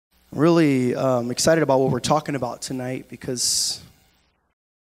Really excited about what we're talking about tonight because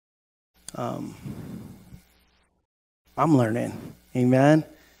I'm learning. Amen.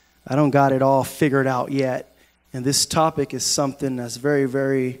 I don't got it all figured out yet. And this topic is something that's very,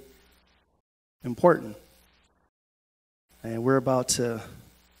 very important. And we're about to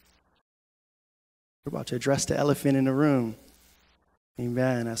address the elephant in the room.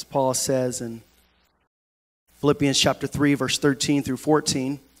 Amen. As Paul says in Philippians chapter 3, verse 13 through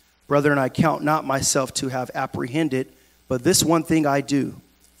 14, "Brethren, I count not myself to have apprehended, but this one thing I do,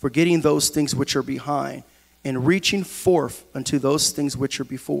 forgetting those things which are behind, and reaching forth unto those things which are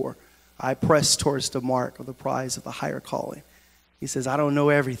before, I press towards the mark of the prize of the higher calling." He says, I don't know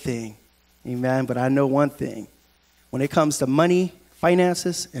everything, amen, but I know one thing. When it comes to money,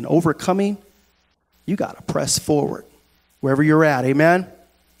 finances, and overcoming, you got to press forward wherever you're at, amen?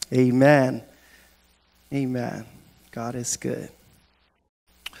 Amen. Amen. God is good.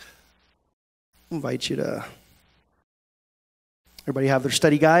 I invite you to, everybody have their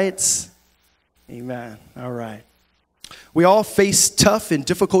study guides? Amen. All right. We all face tough and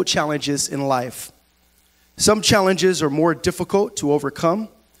difficult challenges in life. Some challenges are more difficult to overcome,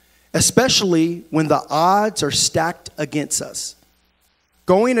 especially when the odds are stacked against us.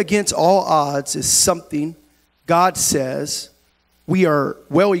 Going against all odds is something God says we are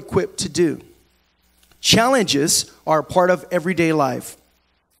well equipped to do. Challenges are a part of everyday life.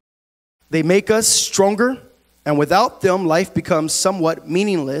 They make us stronger, and without them, life becomes somewhat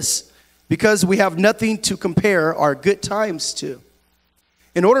meaningless because we have nothing to compare our good times to.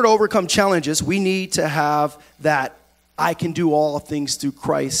 In order to overcome challenges, we need to have that I can do all things through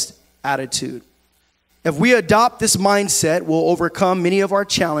Christ attitude. If we adopt this mindset, we'll overcome many of our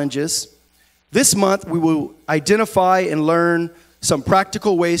challenges. This month, we will identify and learn some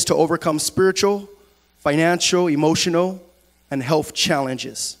practical ways to overcome spiritual, financial, emotional, and health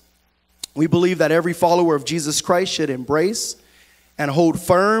challenges. We believe that every follower of Jesus Christ should embrace and hold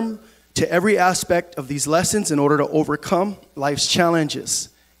firm to every aspect of these lessons in order to overcome life's challenges.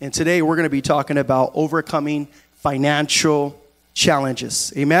 And today we're going to be talking about overcoming financial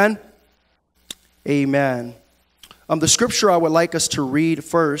challenges. Amen? Amen. The scripture I would like us to read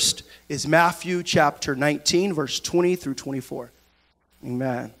first is Matthew chapter 19, verse 20 through 24.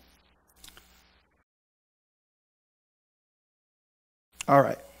 Amen. All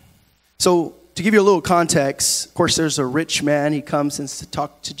right. So to give you a little context, of course, there's a rich man. He comes and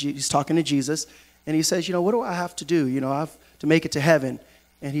he's talking to Jesus, and he says, what do I have to do? I have to make it to heaven.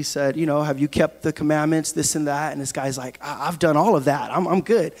 And he said, have you kept the commandments, this and that? And this guy's like, I've done all of that. I'm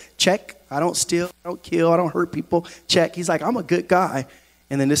good. Check. I don't steal. I don't kill. I don't hurt people. Check. He's like, I'm a good guy.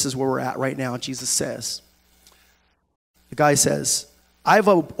 And then this is where we're at right now. Jesus says, the guy says, I've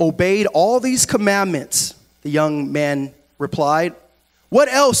obeyed all these commandments. The young man replied, what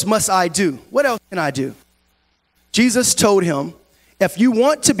else must I do? What else can I do? Jesus told him, if you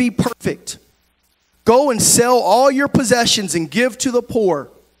want to be perfect, go and sell all your possessions and give to the poor,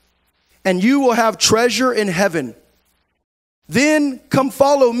 and you will have treasure in heaven. Then come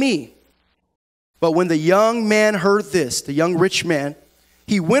follow me. But when the young man heard this, the young rich man,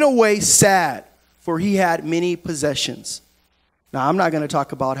 he went away sad, for he had many possessions. Now, I'm not going to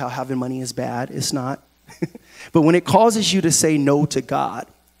talk about how having money is bad. It's not. But when it causes you to say no to God,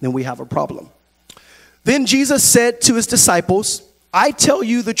 then we have a problem. Then Jesus said to his disciples, I tell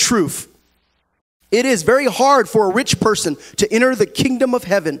you the truth. It is very hard for a rich person to enter the kingdom of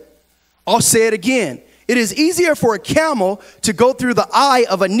heaven. I'll say it again. It is easier for a camel to go through the eye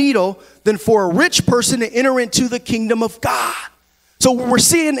of a needle than for a rich person to enter into the kingdom of God. So what we're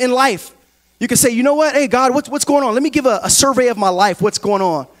seeing in life, you can say, you know what? Hey, God, what's going on? Let me give a survey of my life. What's going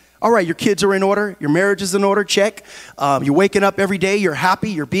on? All right, your kids are in order. Your marriage is in order. Check. You're waking up every day. You're happy.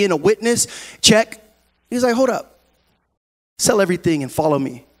 You're being a witness. Check. He's like, hold up. Sell everything and follow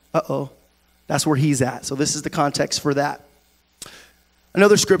me. Uh-oh. That's where he's at. So this is the context for that.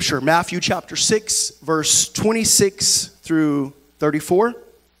 Another scripture, Matthew chapter 6, verse 26 through 34.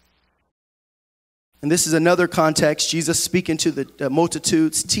 And this is another context. Jesus speaking to the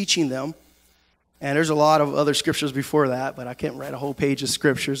multitudes, teaching them. And there's a lot of other scriptures before that, but I can't write a whole page of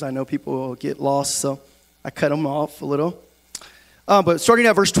scriptures. I know people will get lost, so I cut them off a little. But starting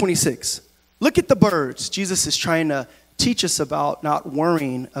at verse 26, look at the birds. Jesus is trying to teach us about not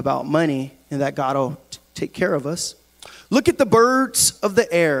worrying about money and that God will take care of us. Look at the birds of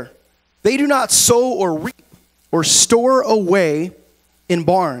the air. They do not sow or reap or store away in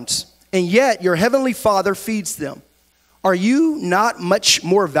barns, and yet your heavenly Father feeds them. Are you not much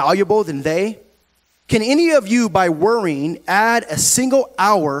more valuable than they? Can any of you, by worrying, add a single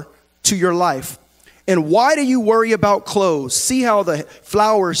hour to your life? And why do you worry about clothes? See how the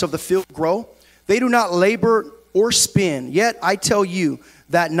flowers of the field grow? They do not labor or spin. Yet I tell you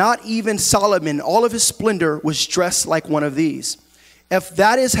that not even Solomon, all of his splendor, was dressed like one of these. If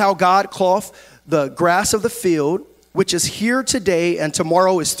that is how God clothed the grass of the field, which is here today and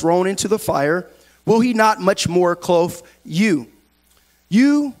tomorrow is thrown into the fire, will he not much more clothe you,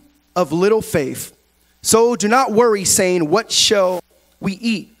 you of little faith? So do not worry, saying, what shall we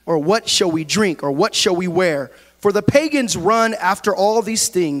eat, or what shall we drink, or what shall we wear? For the pagans run after all these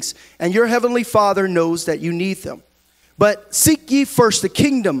things, and your heavenly Father knows that you need them. But seek ye first the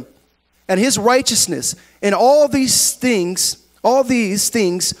kingdom and his righteousness, and all these things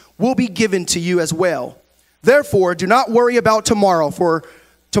will be given to you as well. Therefore, do not worry about tomorrow, for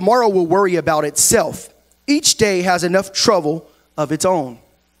tomorrow will worry about itself. Each day has enough trouble of its own.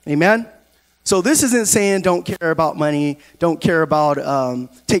 Amen? So this isn't saying don't care about money, don't care about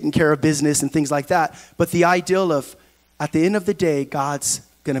taking care of business and things like that. But the ideal of, at the end of the day, God's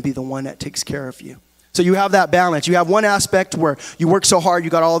going to be the one that takes care of you. So you have that balance. You have one aspect where you work so hard, you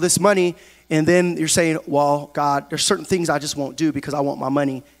got all this money, and then you're saying, well, God, there's certain things I just won't do because I want my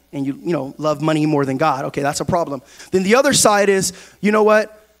money. And you love money more than God. Okay, that's a problem. Then the other side is, you know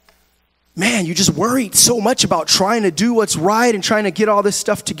what? Man, you just worried so much about trying to do what's right and trying to get all this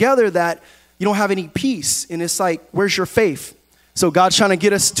stuff together that you don't have any peace. And it's like, where's your faith? So God's trying to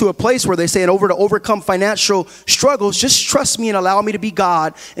get us to a place where they say, to overcome financial struggles, just trust me and allow me to be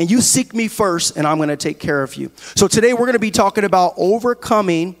God. And you seek me first, and I'm going to take care of you. So today we're going to be talking about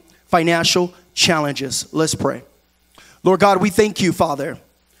overcoming financial challenges. Let's pray. Lord God, we thank you, Father,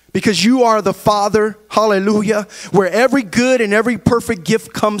 because you are the Father, hallelujah, where every good and every perfect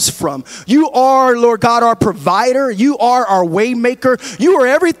gift comes from. You are, Lord God, our provider. You are our way maker. You are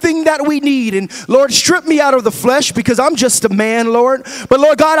everything that we need. And Lord, strip me out of the flesh because I'm just a man, Lord. But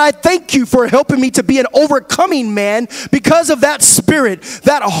Lord God, I thank you for helping me to be an overcoming man because of that Spirit,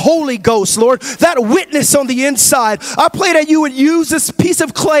 that Holy Ghost, Lord, that witness on the inside. I pray that you would use this piece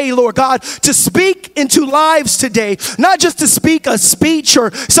of clay, Lord God, to speak into lives today, not just to speak a speech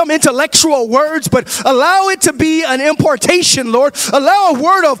or some intellectual words, but allow it to be an impartation, Lord. Allow a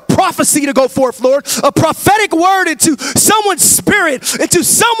word of prophecy to go forth, Lord. A prophetic word into someone's spirit, into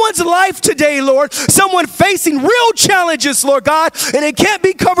someone's life today, Lord. Someone facing real challenges, Lord God, and it can't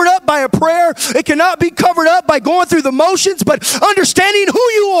be covered up by a prayer. It cannot be covered up by going through the motions, but understanding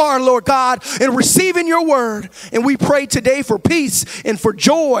who you are, Lord God, and receiving your word. And we pray today for peace and for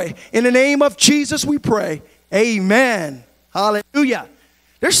joy. In the name of Jesus, we pray. Amen. Hallelujah.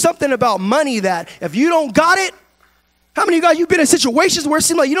 There's something about money that if you don't got it, how many of you guys, you've been in situations where it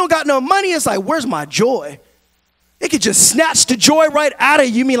seems like you don't got no money? It's like, where's my joy? It could just snatch the joy right out of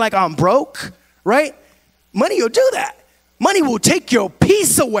you. You mean like I'm broke, right? Money will do that. Money will take your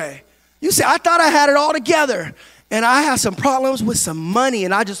peace away. You say, I thought I had it all together, and I had some problems with some money,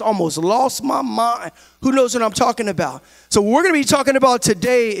 and I just almost lost my mind. Who knows what I'm talking about? So what we're going to be talking about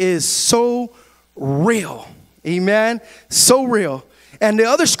today is so real. Amen? So real. And the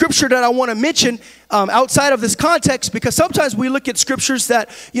other scripture that I want to mention outside of this context, because sometimes we look at scriptures that,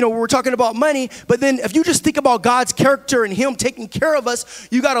 we're talking about money, but then if you just think about God's character and him taking care of us,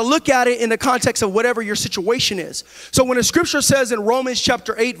 you got to look at it in the context of whatever your situation is. So when the scripture says in Romans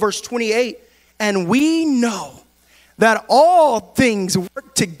chapter 8, verse 28, and we know that all things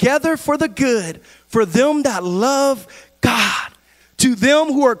work together for the good, for them that love God, to them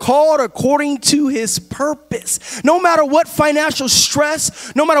who are called according to his purpose. No matter what financial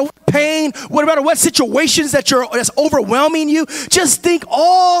stress, no matter what pain, no matter what situations that's overwhelming you, just think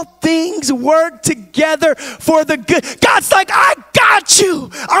all things work together for the good. God's like, I got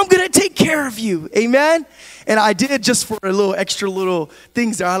you. I'm going to take care of you. Amen. And I did, just for a little extra little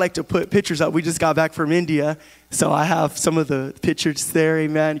things there, I like to put pictures up. We just got back from India, so I have some of the pictures there.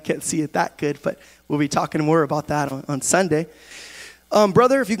 Amen. You can't see it that good, but we'll be talking more about that on Sunday.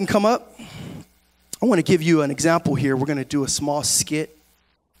 Brother, if you can come up, I want to give you an example here. We're going to do a small skit.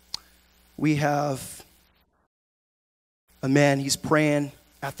 We have a man, he's praying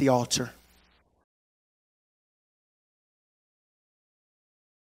at the altar.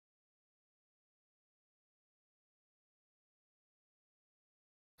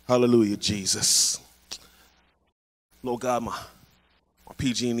 Hallelujah, Jesus. Lord God, my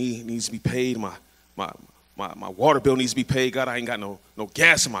PG&E needs to be paid. My water bill needs to be paid. God, I ain't got no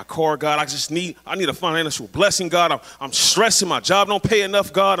gas in my car. God, I need a financial blessing. God, I'm stressing. My job don't pay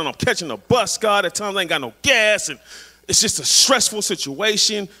enough, God, and I'm catching a bus, God. At times I ain't got no gas, and it's just a stressful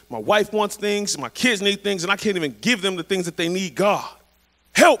situation. My wife wants things, my kids need things, and I can't even give them the things that they need, God.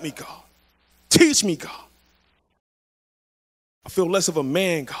 Help me, God. Teach me, God. I feel less of a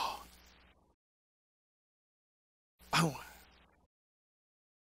man, God.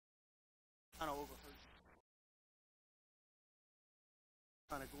 kind of overheard you.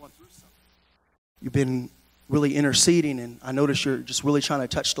 Kind of going through something. You've been really interceding, and I notice you're just really trying to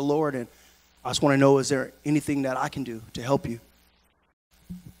touch the Lord, and I just want to know, is there anything that I can do to help you?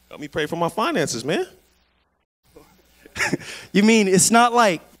 Help me pray for my finances, man. You mean it's not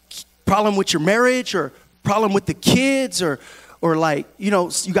like problem with your marriage or problem with the kids or like, you know,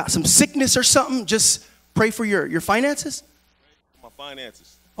 you got some sickness or something? Just pray for your finances? My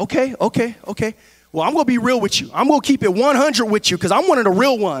finances. Okay. Well, I'm going to be real with you. I'm going to keep it 100 with you because I'm one of the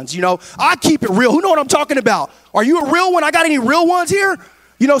real ones, you know. I keep it real. Who know what I'm talking about? Are you a real one? I got any real ones here?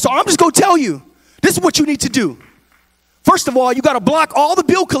 You know, so I'm just going to tell you, this is what you need to do. First of all, you got to block all the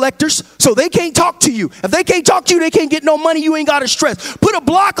bill collectors so they can't talk to you. If they can't talk to you, they can't get no money. You ain't got to stress. Put a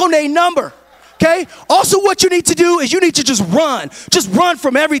block on their number. Okay? Also, what you need to do is you need to just run. Just run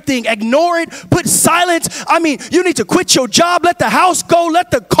from everything. Ignore it. Put silence. I mean, you need to quit your job. Let the house go. Let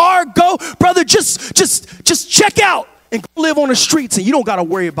the car go. Brother, just check out and go live on the streets, and you don't got to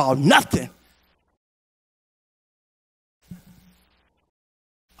worry about nothing.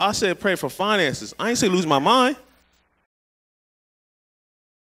 I said pray for finances. I ain't say lose my mind.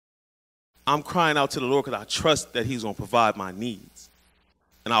 I'm crying out to the Lord because I trust that he's going to provide my needs.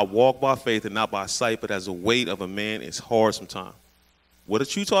 And I walk by faith and not by sight, but as the weight of a man is hard sometimes. What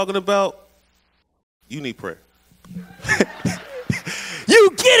are you talking about? You need prayer. You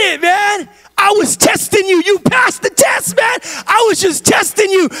get it, man. I was testing you. You passed the test, man. I was just testing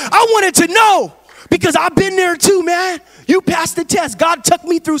you. I wanted to know because I've been there too, man. You passed the test. God took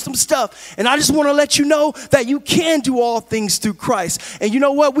me through some stuff. And I just want to let you know that you can do all things through Christ. And you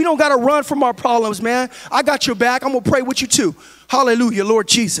know what? We don't got to run from our problems, man. I got your back. I'm going to pray with you too. Hallelujah, Lord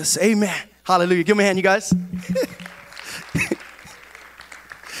Jesus. Amen. Hallelujah. Give me a hand, you guys.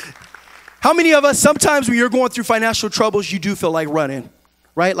 How many of us, sometimes when you're going through financial troubles, you do feel like running,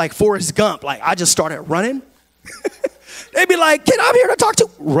 right? Like Forrest Gump. Like, I just started running. They'd be like, "Can I'm here to talk to?"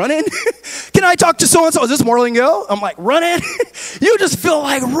 Running. "Can I talk to so-and-so?" "Is this Marlon, Gayle?" I'm like, running. You just feel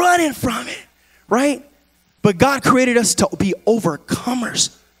like running from it, right? But God created us to be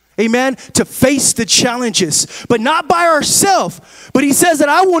overcomers. Amen. To face the challenges, but not by ourselves. But he says that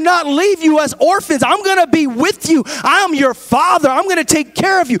I will not leave you as orphans. I'm going to be with you. I am your father. I'm going to take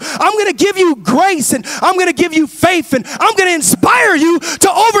care of you. I'm going to give you grace, and I'm going to give you faith, and I'm going to inspire you to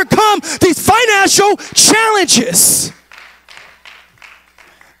overcome these financial challenges.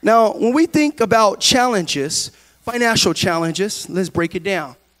 Now, when we think about challenges, financial challenges, let's break it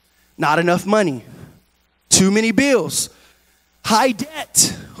down. Not enough money, too many bills, high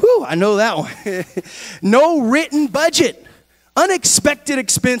debt. Whew, I know that one. No written budget, unexpected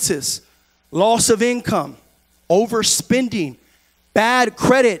expenses, loss of income, overspending, bad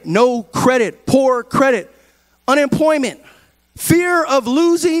credit, no credit, poor credit, unemployment, fear of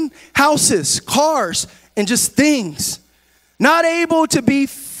losing houses, cars, and just things. Not able to be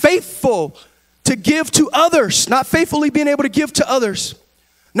faithful to give to others, not faithfully being able to give to others,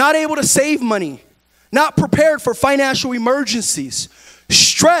 not able to save money, not prepared for financial emergencies,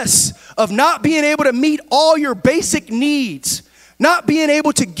 stress of not being able to meet all your basic needs, not being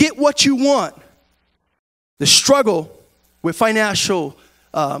able to get what you want. The struggle with financial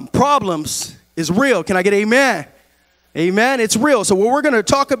problems is real. Can I get amen? Amen. It's real. So what we're going to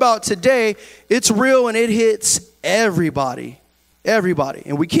talk about today, it's real and it hits everybody. Everybody.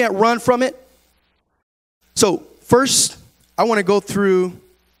 And we can't run from it. So first, I want to go through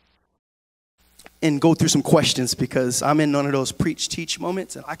some questions because I'm in one of those preach, teach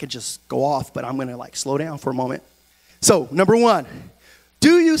moments and I could just go off, but I'm going to like slow down for a moment. So number one,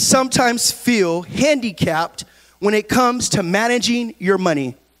 do you sometimes feel handicapped when it comes to managing your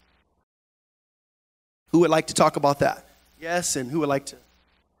money? Who would like to talk about that? Yes, and who would like to?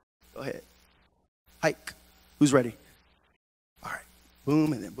 Go ahead. Hike. Who's ready? All right.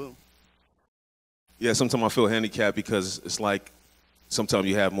 Boom, and then boom. Yeah, sometimes I feel handicapped because it's like sometimes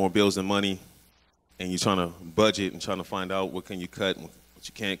you have more bills than money and you're trying to budget and trying to find out what can you cut and what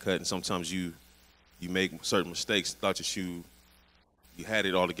you can't cut. And sometimes you make certain mistakes, thought that you had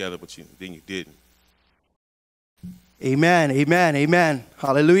it all together, but then you didn't. Amen, amen, amen.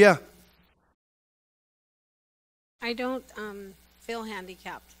 Hallelujah. I don't feel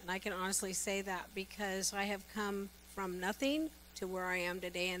handicapped, and I can honestly say that because I have come from nothing to where I am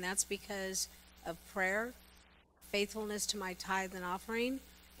today, and that's because of prayer, faithfulness to my tithe and offering.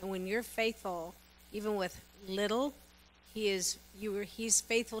 And when you're faithful, even with little, he's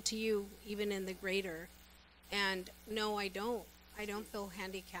faithful to you even in the greater. And no, I don't feel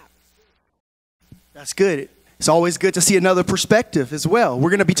handicapped. That's good. It's always good to see another perspective as well.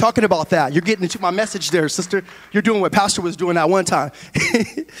 We're going to be talking about that. You're getting into my message there, sister. You're doing what Pastor was doing that one time.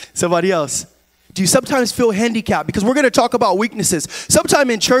 Somebody else. Do you sometimes feel handicapped? Because we're going to talk about weaknesses. Sometime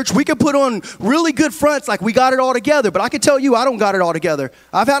in church, we can put on really good fronts like we got it all together. But I can tell you, I don't got it all together.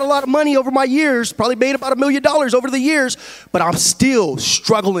 I've had a lot of money over my years, probably made about $1 million over the years, but I'm still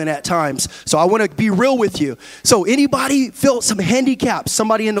struggling at times. So I want to be real with you. So anybody feel some handicaps,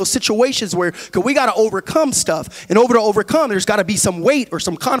 somebody in those situations where, because we got to overcome stuff. And to overcome, there's got to be some weight or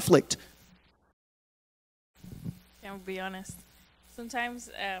some conflict. I'll be honest. Sometimes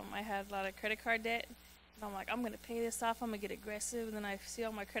I had a lot of credit card debt, and I'm like, I'm going to pay this off, I'm going to get aggressive, and then I see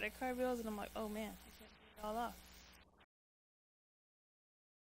all my credit card bills, and I'm like, oh man, I can't pay it all off.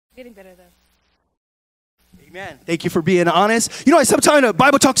 Getting better though. Amen. Thank you for being honest. You know, sometimes the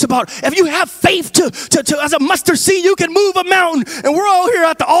Bible talks about if you have faith to as a mustard seed, you can move a mountain. And we're all here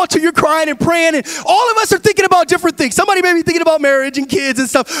at the altar, you're crying and praying, and all of us are thinking about different things. Somebody may be thinking about marriage and kids and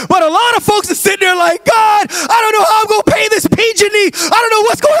stuff, but a lot of folks are sitting there like, God, I don't know how I'm going to pay this PG&E. I don't know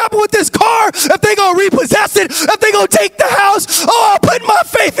what's going to happen with this car, if they're going to repossess it, if they're going to take the house. Oh, I'm putting my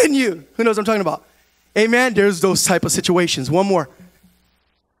faith in you. Who knows what I'm talking about? Amen. There's those type of situations. One more.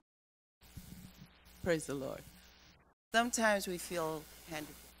 Praise the Lord. Sometimes we feel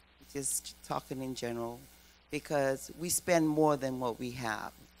handicapped, just talking in general, because we spend more than what we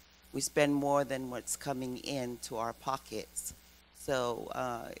have. We spend more than what's coming into our pockets. So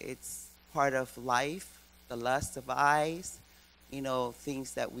it's part of life, the lust of eyes, you know,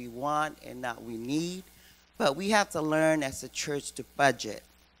 things that we want and not we need. But we have to learn as a church to budget,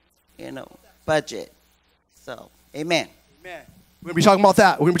 budget. So, amen. Amen. We're going to be talking about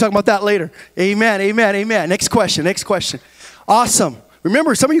that. We're going to be talking about that later. Amen, amen, amen. Next question. Awesome.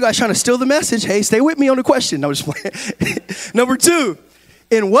 Remember, some of you guys trying to steal the message. Hey, stay with me on the question. No, just playing. Number 2,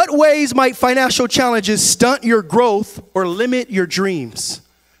 in what ways might financial challenges stunt your growth or limit your dreams?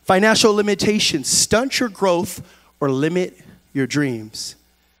 Financial limitations stunt your growth or limit your dreams.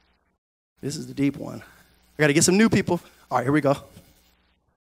 This is the deep one. I got to get some new people. All right, here we go.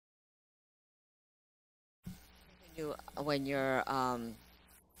 When you're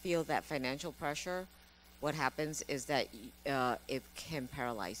feel that financial pressure, what happens is that it can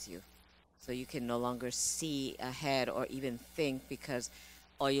paralyze you. So you can no longer see ahead or even think, because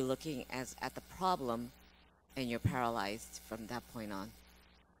all you're looking at the problem, and you're paralyzed from that point on.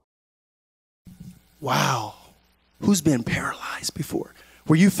 Wow. Who's been paralyzed before?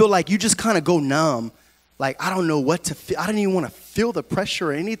 Where you feel like you just kind of go numb. Like, I don't know what to feel. I don't even want to feel the pressure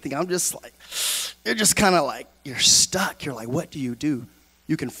or anything. I'm just like, you're just kind of like, you're stuck. You're like, what do?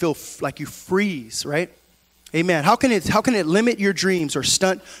 You can feel like you freeze, right? Amen. How can it limit your dreams or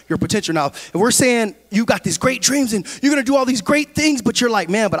stunt your potential? Now, if we're saying you got these great dreams and you're going to do all these great things, but you're like,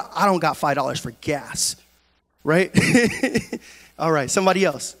 man, but I don't got $5 for gas, right? All right, somebody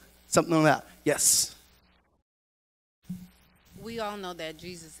else. Something on that. Yes. We all know that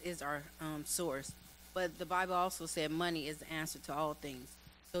Jesus is our source, but the Bible also said money is the answer to all things.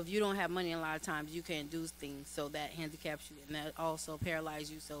 So if you don't have money, a lot of times you can't do things, so that handicaps you, and that also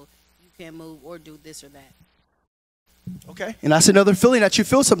paralyzes you, so you can't move or do this or that. Okay, and that's another feeling that you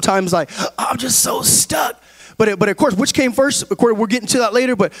feel sometimes, like, I'm just so stuck. But of course, which came first? Of course, we're getting to that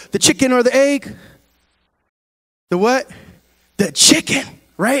later, but the chicken or the egg? The what? The chicken,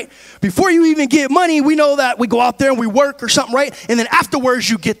 right? Before you even get money, we know that we go out there and we work or something, right? And then afterwards,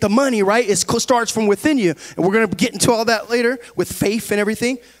 you get the money, right? It starts from within you. And we're going to get into all that later with faith and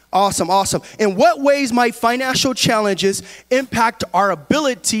everything. Awesome. In what ways might financial challenges impact our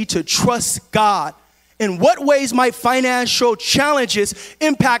ability to trust God? In what ways might financial challenges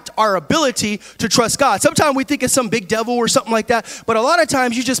impact our ability to trust God? Sometimes we think it's some big devil or something like that. But a lot of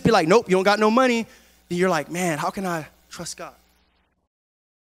times you just be like, nope, you don't got no money. And you're like, man, how can I trust God?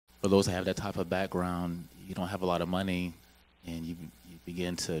 For those that have that type of background, you don't have a lot of money, and you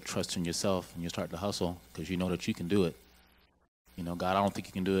begin to trust in yourself, and you start to hustle because you know that you can do it. You know, God, I don't think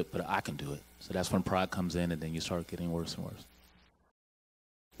you can do it, but I can do it. So that's when pride comes in, and then you start getting worse and worse.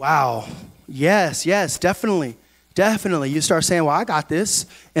 Wow. Yes, definitely. You start saying, well, I got this.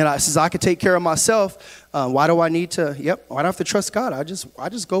 And since I can take care of myself, why do I need to, why do I have to trust God? I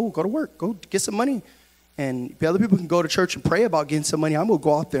just go to work, go get some money. And if other people can go to church and pray about getting some money, I'm going to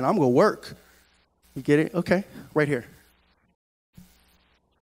go out there and I'm going to work. You get it? Okay, right here.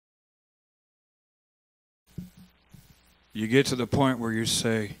 You get to the point where you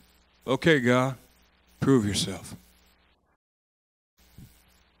say, okay, God, prove yourself.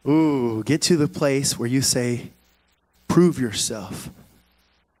 Ooh, get to the place where you say, prove yourself.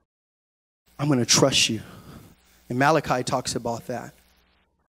 I'm going to trust you. And Malachi talks about that.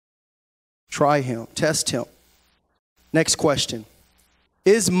 Try him, test him. Next question.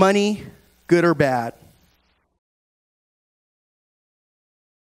 Is money good or bad?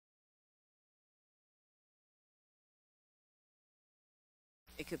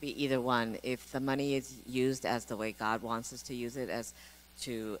 It could be either one. If the money is used as the way God wants us to use it, as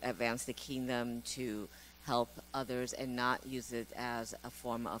to advance the kingdom, to help others, and not use it as a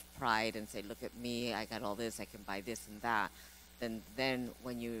form of pride and say, look at me, I got all this, I can buy this and that, then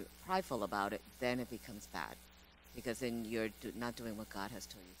when you're prideful about it, then it becomes bad. Because then you're not doing what God has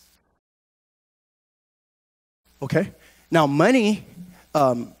told you to do. Okay. Now, money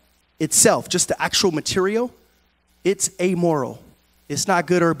itself, just the actual material, it's amoral. It's not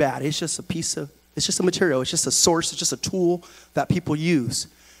good or bad. It's just it's just a material. It's just a source. It's just a tool that people use.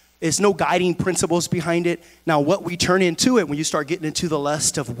 There's no guiding principles behind it. Now, what we turn into it when you start getting into the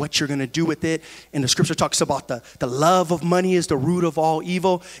lust of what you're going to do with it, and the scripture talks about the love of money is the root of all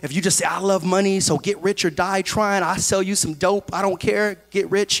evil. If you just say, I love money, so get rich or die trying, I sell you some dope, I don't care, get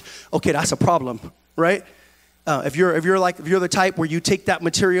rich, okay, that's a problem, right? If you're the type where you take that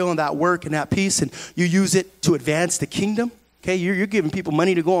material and that work and that peace and you use it to advance the kingdom, okay, you're giving people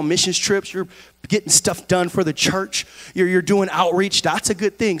money to go on missions trips. You're getting stuff done for the church. You're doing outreach. That's a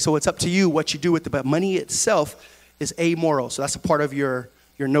good thing. So it's up to you what you do with it. But money itself is amoral. So that's a part of your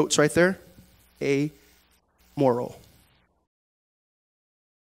notes right there. Amoral.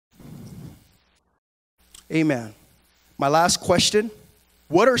 Amen. My last question.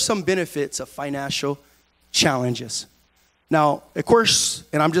 What are some benefits of financial challenges? Now, of course,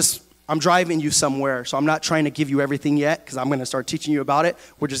 and I'm driving you somewhere, so I'm not trying to give you everything yet because I'm going to start teaching you about it.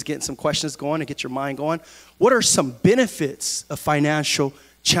 We're just getting some questions going to get your mind going. What are some benefits of financial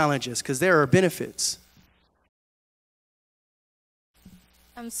challenges? Because there are benefits.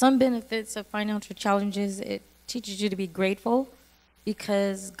 Some benefits of financial challenges, it teaches you to be grateful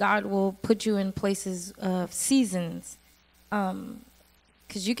because God will put you in places of seasons.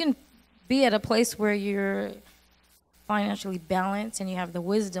 Because you can be at a place where you're financially balanced and you have the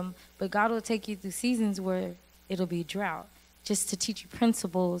wisdom, but God will take you through seasons where it'll be drought, just to teach you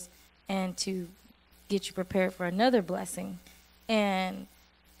principles and to get you prepared for another blessing. And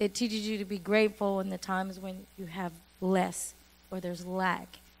it teaches you to be grateful in the times when you have less or there's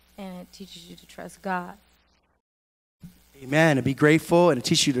lack, and it teaches you to trust God. Amen. And be grateful, and it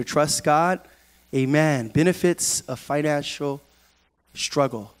teaches you to trust God. Amen. Benefits of financial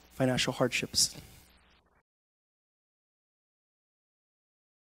struggle, financial hardships.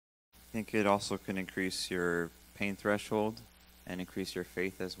 I think it also can increase your pain threshold and increase your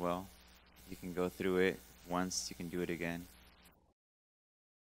faith as well. You can go through it once, you can do it again.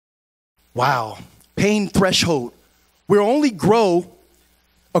 Wow. Pain threshold. We'll only grow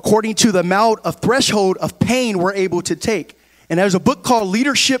according to the amount of threshold of pain we're able to take. And there's a book called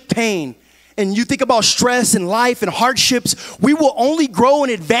Leadership Pain. And you think about stress and life and hardships, we will only grow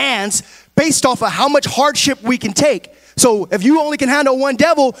and advance based off of how much hardship we can take. So if you only can handle one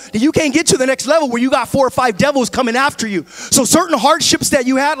devil, then you can't get to the next level where you got 4 or 5 devils coming after you. So certain hardships that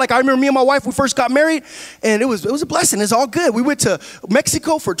you had, like I remember me and my wife, we first got married, and it was a blessing. It's all good. We went to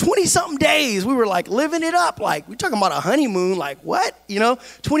Mexico for 20-something days. We were like living it up. Like we're talking about a honeymoon. Like what?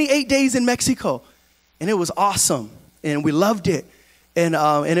 28 days in Mexico. And it was awesome. And we loved it. And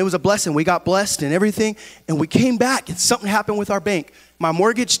it was a blessing. We got blessed and everything. And we came back and something happened with our bank. My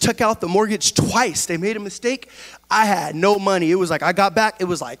mortgage took out the mortgage twice. They made a mistake. I had no money. It was like I got back. It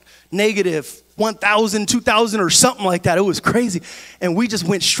was like negative 1,000, 2,000 or something like that. It was crazy. And we just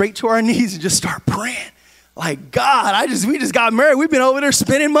went straight to our knees and just started praying. Like, God, we just got married. We've been over there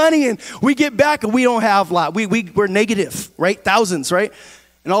spending money and we get back and we don't have a lot. We're negative, right? Thousands, right?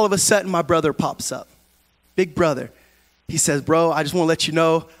 And all of a sudden my brother pops up. Big brother. He says, bro, I just want to let you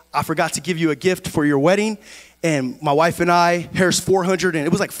know, I forgot to give you a gift for your wedding. And my wife and I, here's 400, and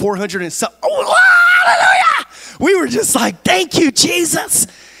it was like 400 and something. Oh, hallelujah! We were just like, thank you, Jesus.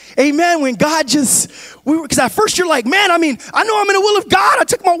 Amen. When God because at first you're like, man, I know I'm in the will of God. I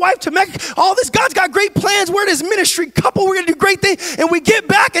took my wife to Mecca. All this, God's got great plans. We're this ministry couple. We're going to do great things. And we get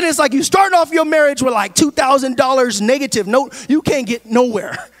back, and it's like you start off your marriage with like $2,000 negative. No, you can't get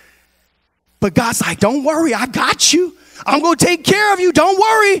nowhere. But God's like, don't worry, I got you. I'm going to take care of you. Don't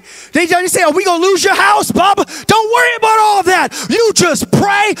worry. They say, are we going to lose your house, Baba? Don't worry about all that. You just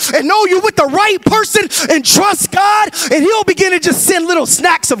pray and know you're with the right person and trust God. And he'll begin to just send little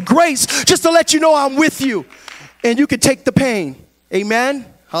snacks of grace just to let you know I'm with you. And you can take the pain. Amen.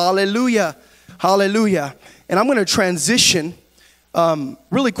 Hallelujah. Hallelujah. And I'm going to transition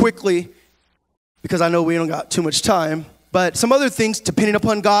really quickly because I know we don't got too much time. But some other things, depending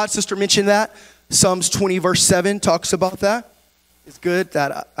upon God, Sister mentioned that. Psalms 20 verse 7 talks about that. It's good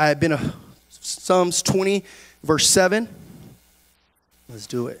that I have been Psalms 20 verse 7. Let's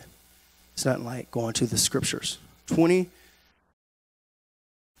do it. It's not like going to the scriptures. 20,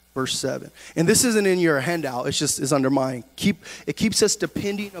 verse 7. And this isn't in your handout. It's under mine. It keeps us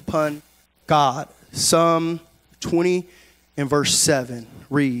depending upon God. Psalm 20 and verse 7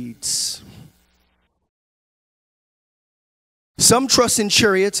 reads, some trust in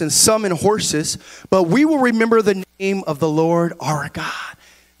chariots and some in horses, but we will remember the name of the Lord our God.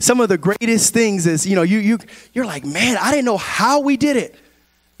 Some of the greatest things is, you're like, man, I didn't know how we did it,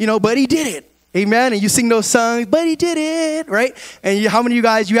 but he did it. Amen. And you sing those songs, but he did it, right? And how many of you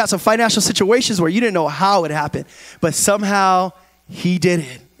guys, you had some financial situations where you didn't know how it happened, but somehow he did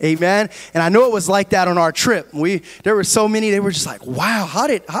it. Amen. And I know it was like that on our trip. There were so many, they were just like, wow, how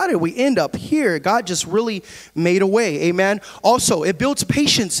did we end up here? God just really made a way. Amen. Also, it builds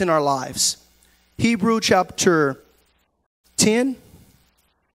patience in our lives. Hebrews chapter 10,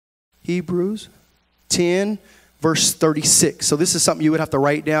 Hebrews 10, verse 36. So this is something you would have to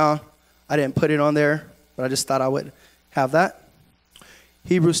write down. I didn't put it on there, but I just thought I would have that.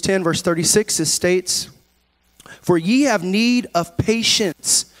 Hebrews 10, verse 36, it states, for ye have need of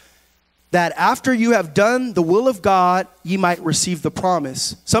patience, that after you have done the will of God, ye might receive the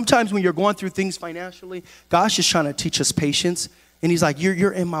promise. Sometimes when you're going through things financially, God's just trying to teach us patience. And he's like,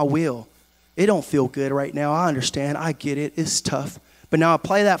 you're in my will. It don't feel good right now. I understand. I get it. It's tough. But now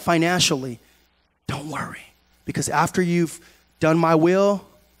apply that financially. Don't worry. Because after you've done my will,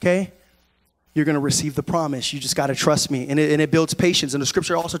 okay, you're going to receive the promise. You just got to trust me. And it builds patience. And the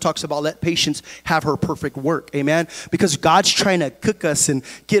scripture also talks about let patience have her perfect work. Amen. Because God's trying to cook us and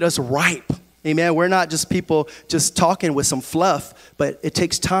get us ripe. Amen. We're not just people just talking with some fluff, but it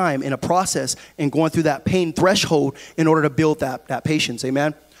takes time and a process and going through that pain threshold in order to build that patience.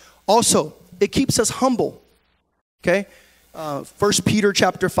 Amen. Also, it keeps us humble. Okay. 1 Peter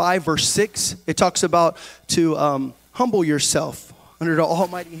chapter 5, verse 6, it talks about to humble yourself under the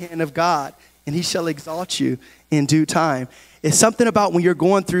almighty hand of God, and he shall exalt you in due time. It's something about when you're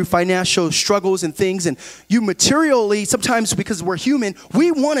going through financial struggles and things, and you materially, sometimes because we're human,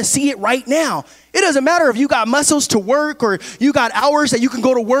 we want to see it right now. It doesn't matter if you got muscles to work or you got hours that you can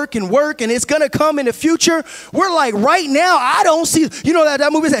go to work and it's going to come in the future. We're like, right now, I don't see, that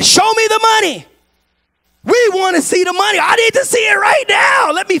movie said, show me the money. We want to see the money. I need to see it right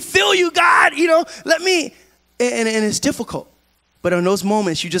now. Let me feel you, God. Let me, and it's difficult. But in those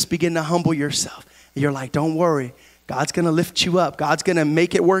moments, you just begin to humble yourself. And you're like, don't worry. God's going to lift you up. God's going to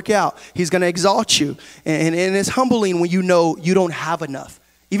make it work out. He's going to exalt you. And it's humbling when you know you don't have enough.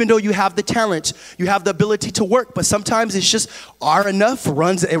 Even though you have the talent, you have the ability to work. But sometimes it's just our enough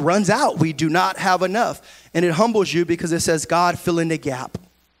runs out. We do not have enough. And it humbles you because it says, God, fill in the gap.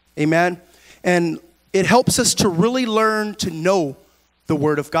 Amen. And it helps us to really learn to know the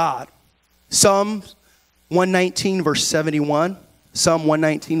word of God. Psalm 119, verse 71. Psalm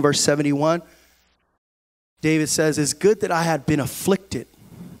 119, verse 71, David says, it's good that I had been afflicted,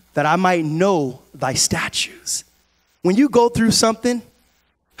 that I might know thy statutes. When you go through something,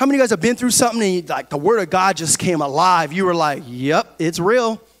 how many of you guys have been through something and the word of God just came alive? You were like, yep, it's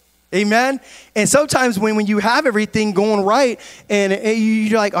real. Amen. And sometimes when you have everything going right and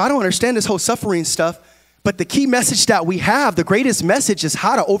you're like, I don't understand this whole suffering stuff. But the key message that we have, the greatest message is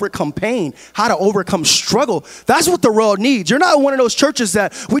how to overcome pain, how to overcome struggle. That's what the world needs. You're not one of those churches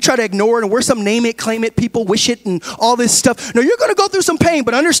that we try to ignore it and we're some name it, claim it, people wish it and all this stuff. No, you're going to go through some pain,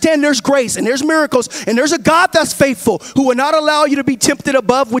 but understand there's grace and there's miracles and there's a God that's faithful who will not allow you to be tempted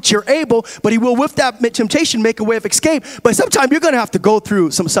above which you're able, but he will with that temptation make a way of escape. But sometimes you're going to have to go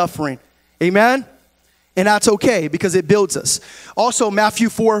through some suffering. Amen? And that's okay because it builds us. Also, Matthew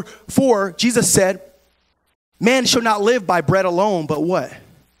 4, Jesus said, man shall not live by bread alone, but what?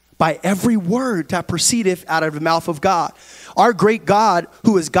 By every word that proceedeth out of the mouth of God. Our great God,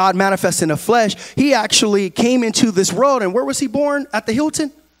 who is God manifest in the flesh, he actually came into this world. And where was he born? At the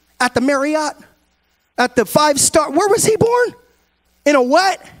Hilton? At the Marriott? At the 5-star? Where was he born? In a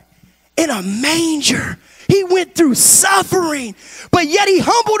what? In a manger. He went through suffering, but yet he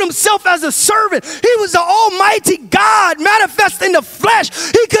humbled himself as a servant. He was the almighty God manifest in the flesh.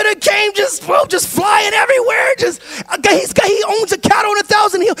 He could have came just flying everywhere. He owns a cattle on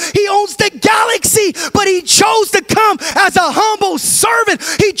 1,000 hills. He owns the galaxy, but he chose to come as a humble servant.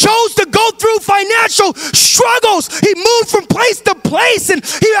 He chose to go through financial struggles. He moved from place to place, and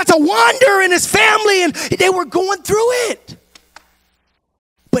he had to wander in his family, and they were going through it.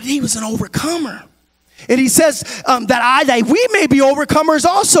 But he was an overcomer. And he says that we may be overcomers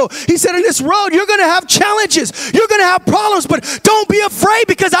also. He said in this world, you're going to have challenges. You're going to have problems, but don't be afraid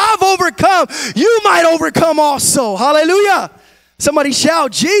because I've overcome. You might overcome also. Hallelujah. Somebody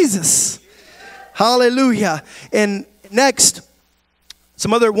shout Jesus. Hallelujah. And next,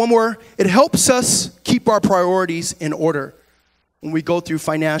 one more. It helps us keep our priorities in order when we go through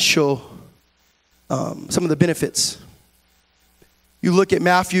financial, some of the benefits. You look at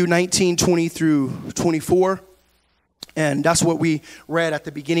Matthew 19:20 through 24, and that's what we read at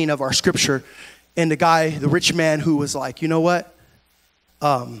the beginning of our scripture. And the rich man who was like, you know what?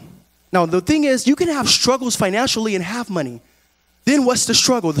 Now, the thing is, you can have struggles financially and have money. Then what's the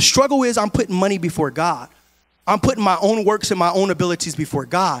struggle? The struggle is I'm putting money before God. I'm putting my own works and my own abilities before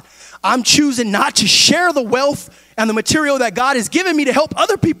God. I'm choosing not to share the wealth and the material that God has given me to help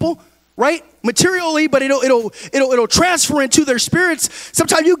other people, right? Materially, but it'll transfer into their spirits.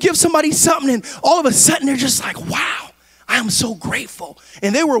 Sometimes you give somebody something and all of a sudden they're just like, wow, I am so grateful.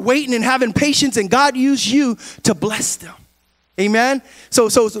 And they were waiting and having patience, and God used you to bless them. Amen. So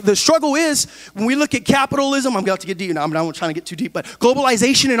the struggle is when we look at capitalism, I'm about to get deep now, I'm not trying to get too deep, but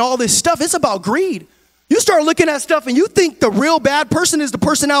globalization and all this stuff, it's about greed. You start looking at stuff and you think the real bad person is the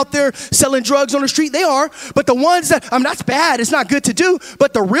person out there selling drugs on the street. They are. But the ones that's bad. It's not good to do.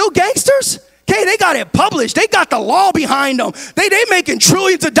 But the real gangsters, okay, they got it published. They got the law behind them. They making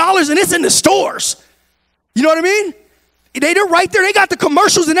trillions of dollars, and it's in the stores. You know what I mean? They're right there. They got the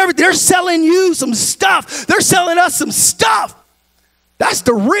commercials and everything. They're selling you some stuff. They're selling us some stuff. That's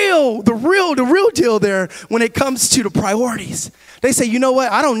the real deal there when it comes to the priorities. They say, you know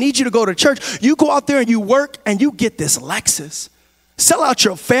what? I don't need you to go to church. You go out there and you work and you get this Lexus. Sell out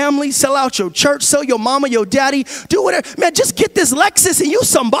your family, sell out your church, sell your mama, your daddy, do whatever. Man, just get this Lexus and you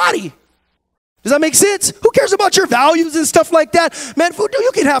somebody. Does that make sense? Who cares about your values and stuff like that? Man,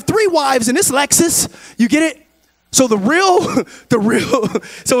 you can have 3 wives in this Lexus. You get it? So so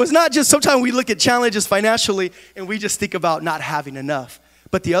it's not just sometimes we look at challenges financially and we just think about not having enough.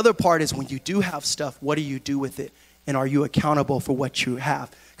 But the other part is when you do have stuff, what do you do with it? And are you accountable for what you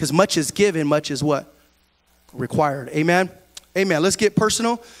have? Because much is given, much is what? Required. Amen? Amen. Let's get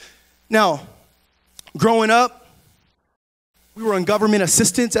personal. Now, growing up, we were on government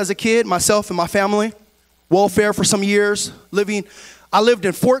assistance as a kid, myself and my family. Welfare for some years. I lived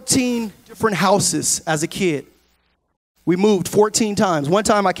in 14 different houses as a kid. We moved 14 times. One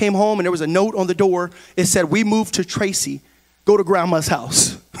time I came home and there was a note on the door. It said, we moved to Tracy. Go to grandma's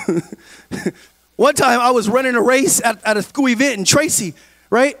house. One time I was running a race at a school event in Tracy,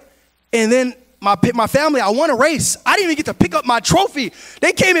 right? And then my family, I won a race. I didn't even get to pick up my trophy.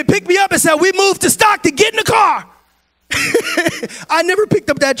 They came and picked me up and said, we moved to Stockton, get in the car. I never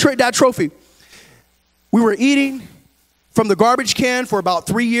picked up that trophy. We were eating from the garbage can for about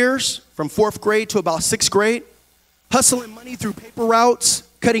 3 years, from 4th grade to about 6th grade. Hustling money through paper routes,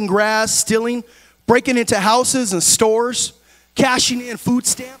 cutting grass, stealing, breaking into houses and stores, cashing in food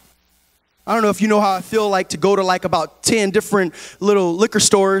stamp. I don't know if you know how I feel like to go to like about 10 different little liquor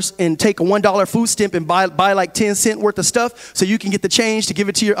stores and take a $1 food stamp and buy like 10 cents worth of stuff so you can get the change to give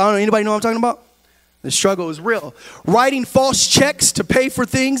it to I don't know, anybody know what I'm talking about? The struggle is real. Writing false checks to pay for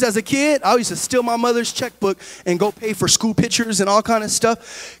things as a kid. I used to steal my mother's checkbook and go pay for school pictures and all kind of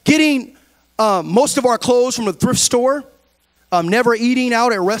stuff. Getting most of our clothes from the thrift store, never eating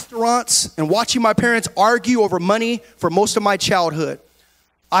out at restaurants, and watching my parents argue over money for most of my childhood.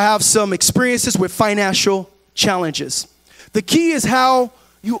 I have some experiences with financial challenges. The key is how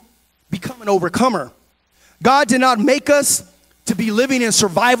you become an overcomer. God did not make us to be living in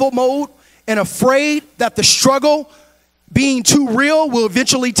survival mode and afraid that the struggle being too real will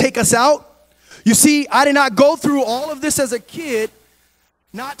eventually take us out. You see, I did not go through all of this as a kid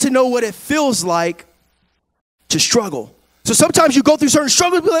not to know what it feels like to struggle. So sometimes you go through certain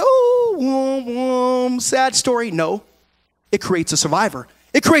struggles, be like, oh, sad story. No, it creates a survivor.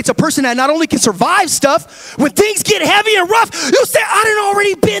 It creates a person that not only can survive stuff, when things get heavy and rough, you say, I done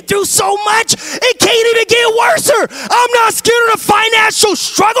already been through so much, it can't even get worse. I'm not scared of the financial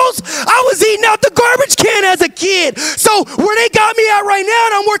struggles. I was eating out the garbage can as a kid. So where they got me at right now,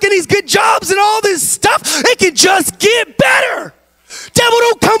 and I'm working these good jobs and all this stuff, it can just get better. Devil,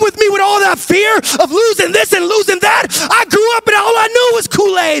 don't come with me with all that fear of losing this and losing that. I grew up and all I knew was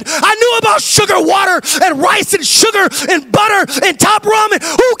Kool-Aid. I knew about sugar, water, and rice and sugar and butter and top ramen.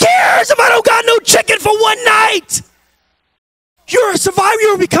 Who cares if I don't got no chicken for one night? You're a survivor.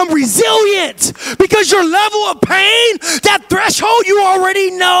 You become resilient because your level of pain, that threshold, you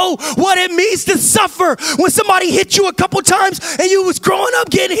already know what it means to suffer. When somebody hit you a couple times and you was growing up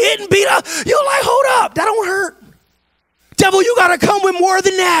getting hit and beat up, you're like, hold up, that don't hurt. Devil, you got to come with more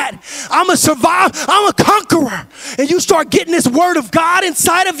than that. I'm a survivor. I'm a conqueror. And you start getting this word of God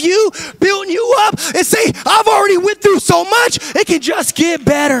inside of you, building you up, and say, I've already went through so much, it can just get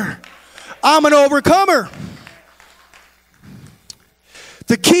better. I'm an overcomer.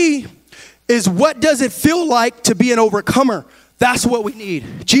 The key is what does it feel like to be an overcomer? That's what we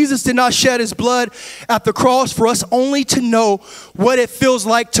need. Jesus did not shed his blood at the cross for us only to know what it feels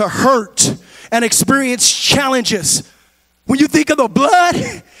like to hurt and experience challenges. When you think of the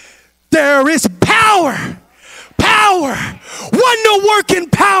blood, there is power. Power, wonder working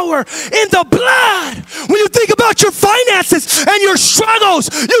power in the blood. When you think about your finances and your struggles,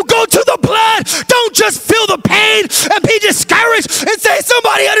 you go to the blood. Don't just feel the pain and be discouraged and say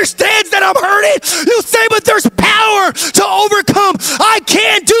somebody understands that I'm hurting. You say, but there's power to overcome. I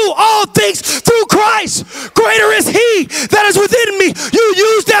can do all things through Christ. Greater is he that is within me. You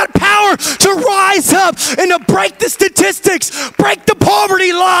use that power to rise up and to break the statistics, break the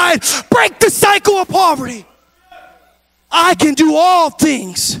poverty line, break the cycle of poverty. I can do all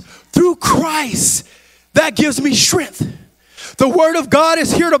things through Christ that gives me strength. The word of God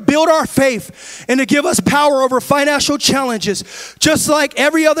is here to build our faith and to give us power over financial challenges, just like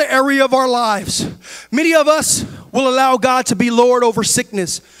every other area of our lives. Many of us will allow God to be Lord over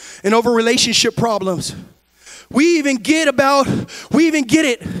sickness and over relationship problems. We even get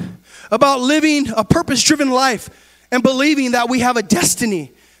it about living a purpose-driven life and believing that we have a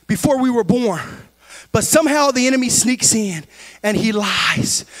destiny before we were born. But somehow the enemy sneaks in and he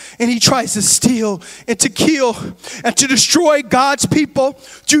lies and he tries to steal and to kill and to destroy God's people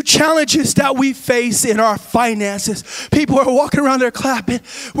through challenges that we face in our finances. People are walking around there clapping.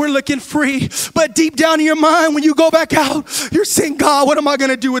 We're looking free. But deep down in your mind, when you go back out, you're saying, God, what am I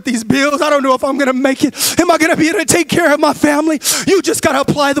going to do with these bills? I don't know if I'm going to make it. Am I going to be able to take care of my family? You just got to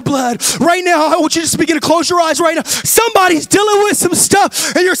apply the blood. Right now, I want you to just begin to close your eyes right now. Somebody's dealing with some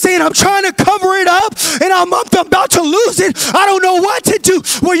stuff and you're saying, I'm trying to cover it up and I'm about to lose it. I don't know what to do.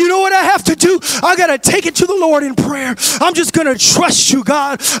 Well, you know what I have to do? I got to take it to the Lord in prayer. I'm just going to trust you,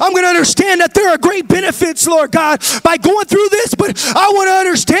 God. I'm going to understand that there are great benefits, Lord God, by going through this, but I want to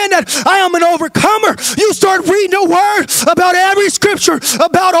understand that I am an overcomer. You start reading the word about every scripture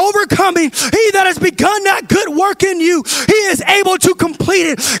about overcoming. He that has begun that good work in you, he is able to complete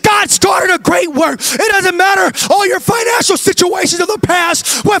it. God started a great work. It doesn't matter all your financial situations of the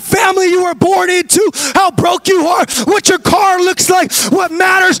past, what family you were born into, how broke you are, what your car looks like. What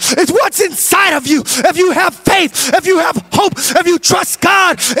matters is what's inside of you. If you have faith, if you have hope, if you trust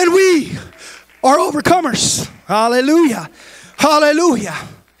God, and we are overcomers. Hallelujah. Hallelujah.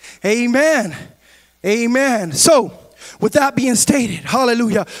 Amen. Amen. So, with that being stated,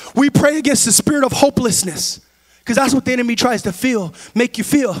 hallelujah, we pray against the spirit of hopelessness. Because that's what the enemy tries to make you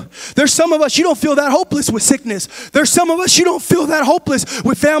feel. There's some of us, you don't feel that hopeless with sickness. There's some of us, you don't feel that hopeless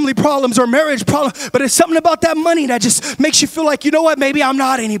with family problems or marriage problems. But it's something about that money that just makes you feel like, you know what, maybe I'm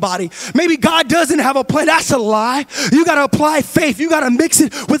not anybody. Maybe God doesn't have a plan. That's a lie. You got to apply faith. You got to mix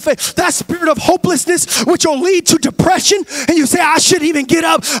it with faith. That spirit of hopelessness, which will lead to depression. And you say, I shouldn't even get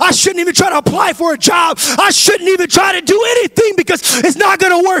up. I shouldn't even try to apply for a job. I shouldn't even try to do anything because it's not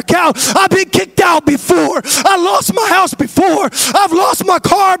going to work out. I've been kicked out before. I lost my house before. I've lost my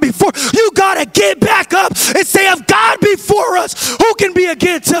car before. You got to get back up and say, if God be for us, who can be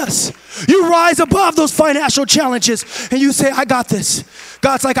against us? You rise above those financial challenges and you say, I got this.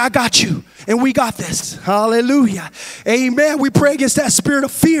 God's like, I got you. And we got this. Hallelujah. Amen. We pray against that spirit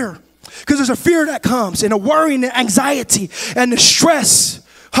of fear because there's a fear that comes and a worry and the anxiety and the stress.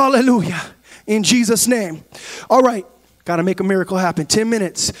 Hallelujah. In Jesus' name. All right. Got to make a miracle happen. 10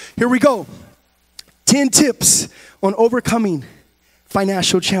 minutes. Here we go. 10 tips on overcoming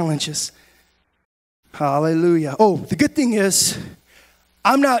financial challenges. Hallelujah. Oh, the good thing is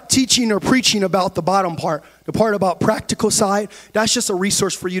I'm not teaching or preaching about the bottom part, the part about practical side. That's just a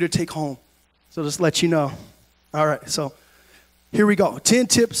resource for you to take home. So just let you know. All right, so here we go. 10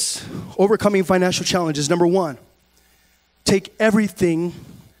 tips overcoming financial challenges. Number 1, take everything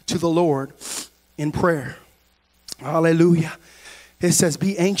to the Lord in prayer. Hallelujah. It says,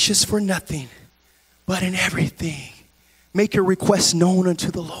 be anxious for nothing, but in everything, make your requests known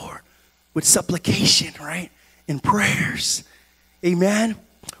unto the Lord with supplication, right? And prayers. Amen.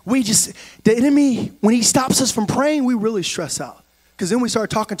 The enemy, when he stops us from praying, we really stress out. Because then we start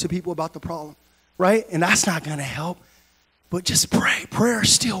talking to people about the problem, right? And that's not going to help. But just pray. Prayer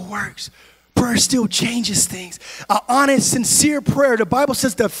still works. Prayer still changes things. An honest, sincere prayer. The Bible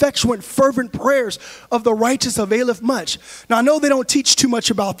says the effectual and fervent prayers of the righteous availeth much. Now, I know they don't teach too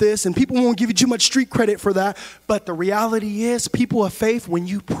much about this, and people won't give you too much street credit for that. But the reality is, people of faith, when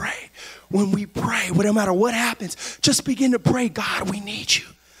you pray, when we pray, no matter what happens, just begin to pray, God, we need you.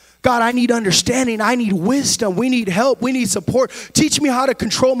 God, I need understanding. I need wisdom. We need help. We need support. Teach me how to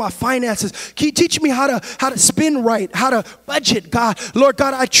control my finances. Teach me how to spend right, how to budget, God. Lord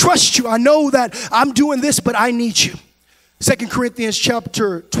God, I trust you. I know that I'm doing this, but I need you. 2 Corinthians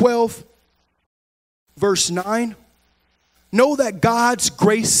chapter 12, verse 9. Know that God's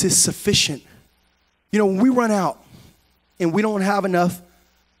grace is sufficient. You know, when we run out and we don't have enough,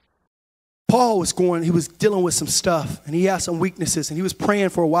 Paul was dealing with some stuff, and he had some weaknesses, and he was praying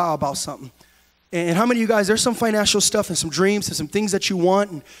for a while about something. And how many of you guys, there's some financial stuff and some dreams and some things that you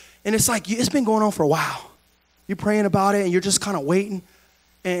want, and it's like, it's been going on for a while. You're praying about it, and you're just kind of waiting,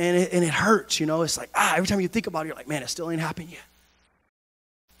 and it hurts, you know. It's like, every time you think about it, you're like, man, it still ain't happened yet.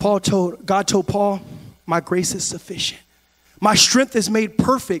 God told Paul, my grace is sufficient. My strength is made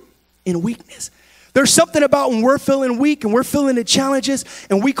perfect in weakness. There's something about when we're feeling weak and we're feeling the challenges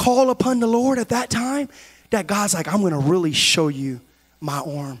and we call upon the Lord at that time that God's like, I'm going to really show you my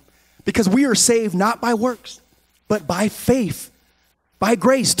arm. Because we are saved not by works, but by faith, by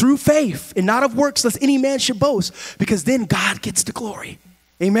grace, through faith, and not of works, lest any man should boast, because then God gets the glory.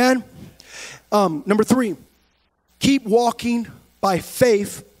 Amen. Number 3, keep walking by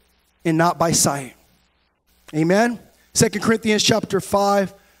faith and not by sight. Amen. 2 Corinthians chapter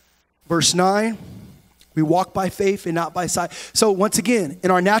 5, verse 9. We walk by faith and not by sight. So once again,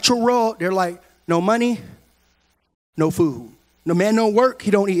 in our natural world, they're like, no money, no food. No man, no work,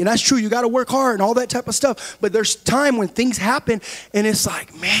 he don't eat. And that's true. You got to work hard and all that type of stuff. But there's time when things happen and it's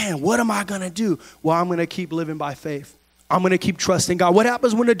like, man, what am I going to do? Well, I'm going to keep living by faith. I'm going to keep trusting God. What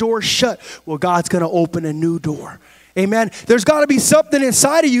happens when the door is shut? Well, God's going to open a new door. Amen. There's got to be something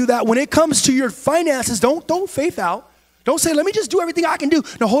inside of you that when it comes to your finances, don't faith out. Don't say, let me just do everything I can do.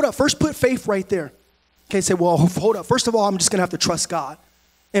 No, hold up. First put faith right there. Okay, say, well, hold up. First of all, I'm just going to have to trust God.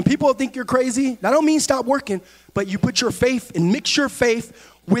 And people think you're crazy. I don't mean stop working, but you put your faith and mix your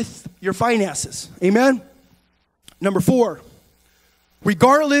faith with your finances. Amen? Number 4,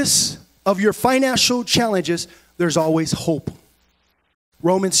 regardless of your financial challenges, there's always hope.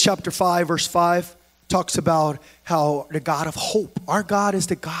 Romans chapter 5, verse 5 talks about how the God of hope, our God is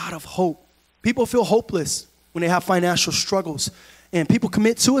the God of hope. People feel hopeless when they have financial struggles. And people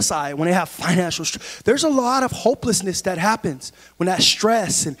commit suicide when they have financial stress. There's a lot of hopelessness that happens when that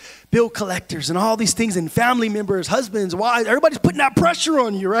stress and bill collectors and all these things and family members, husbands, wives, everybody's putting that pressure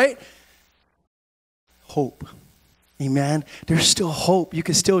on you, right? Hope. Amen. There's still hope. You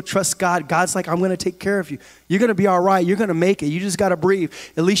can still trust God. God's like, I'm going to take care of you. You're going to be all right. You're going to make it. You just got to breathe.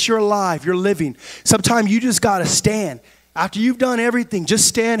 At least you're alive. You're living. Sometimes you just got to stand. After you've done everything, just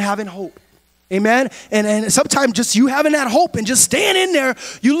stand having hope. Amen. And sometimes just you having that hope and just staying in there,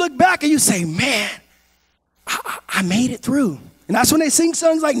 you look back and you say, man, I made it through. And that's when they sing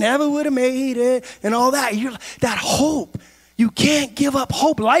songs like never would have made it and all that. You're that hope. You can't give up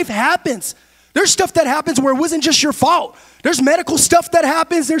hope. Life happens. There's stuff that happens where it wasn't just your fault. There's medical stuff that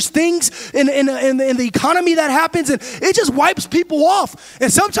happens. There's things in the economy that happens, and it just wipes people off.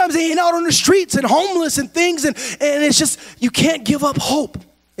 And sometimes they ain't out on the streets and homeless and things, and it's just, you can't give up hope.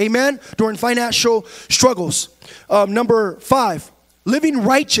 Amen? During financial struggles. Number 5, living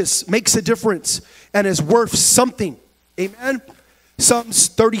righteous makes a difference and is worth something. Amen? Psalms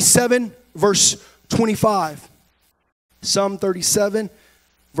 37, verse 25. Psalm 37,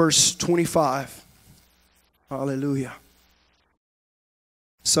 verse 25. Hallelujah.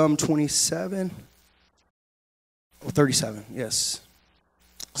 Psalm 27. Oh, 37, yes.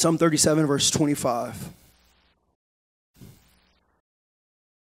 Psalm 37, verse 25.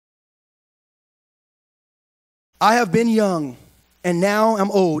 I have been young, and now am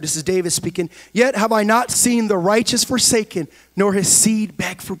old. This is David speaking. Yet have I not seen the righteous forsaken, nor his seed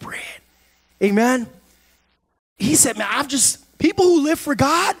beg for bread. Amen? He said, man, people who live for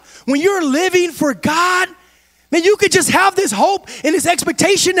God, when you're living for God, man, you could just have this hope and this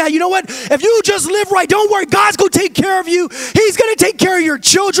expectation that, you know what, if you just live right, don't worry, God's going to take care of you. He's going to take care of your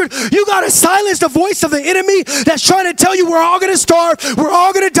children. You got to silence the voice of the enemy that's trying to tell you we're all going to starve, we're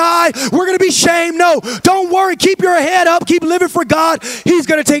all going to die, we're going to be shamed. No, don't worry, keep your head up, keep living for God. He's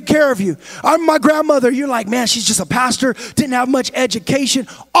going to take care of you. I'm my grandmother. You're like, man, she's just a pastor, didn't have much education,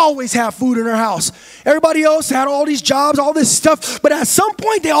 always have food in her house. Everybody else had all these jobs, all this stuff, but at some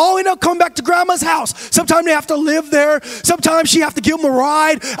point they all end up coming back to grandma's house. Sometimes they have to live there. Sometimes she have to give them a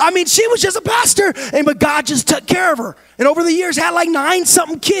ride. I mean, she was just a pastor, but God just took care of her. And over the years, had like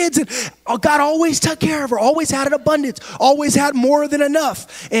 9-something kids, and God always took care of her, always had an abundance, always had more than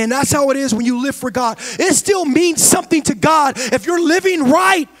enough. And that's how it is when you live for God. It still means something to God. If you're living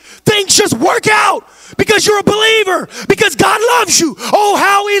right, things just work out because you're a believer, because God loves you. Oh,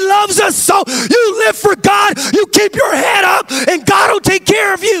 how he loves us. So you live for God, you keep your head up, and God will take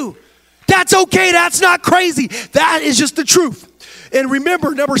care of you. That's okay. That's not crazy. That is just the truth. And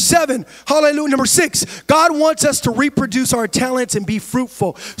remember, number 7, hallelujah, number 6, God wants us to reproduce our talents and be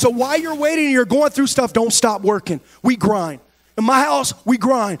fruitful. So while you're waiting and you're going through stuff, don't stop working. We grind. In my house, we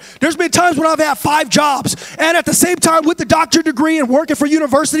grind. There's been times when I've had 5 jobs, and at the same time with the doctorate degree and working for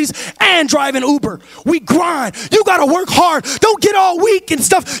universities and driving Uber. We grind. You got to work hard. Don't get all weak and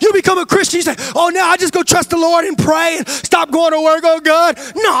stuff. You become a Christian, you say, oh, now I just go trust the Lord and pray and stop going to work, oh God.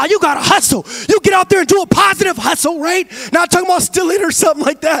 No, you got to hustle. You get out there and do a positive hustle, right? Not talking about stealing or something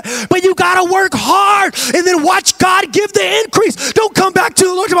like that, but you got to work hard and then watch God give the increase. Don't come back to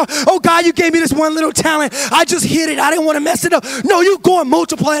the Lord about, oh God, you gave me this one little talent. I just hid it. I didn't want to mess it up. No, you go and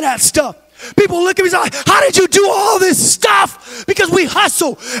multiply that stuff. People look at me and say, how did you do all this stuff? Because we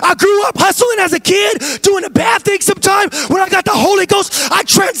hustle. I grew up hustling as a kid, doing the bad things sometimes. When I got the Holy Ghost, I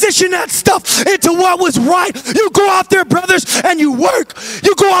transitioned that stuff into what was right. You go out there, brothers, and you work.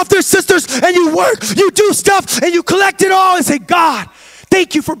 You go out there, sisters, and you work. You do stuff, and you collect it all and say, God,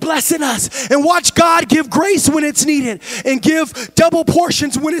 thank you for blessing us. And watch God give grace when it's needed and give double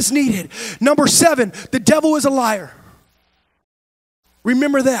portions when it's needed. Number 7, the devil is a liar.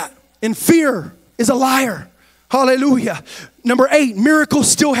 Remember that. And fear is a liar. Hallelujah. Number 8, miracles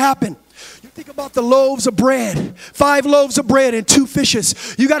still happen. You think about the loaves of bread, 5 loaves of bread and 2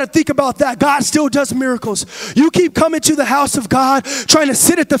 fishes. You got to think about that. God still does miracles. You keep coming to the house of God, trying to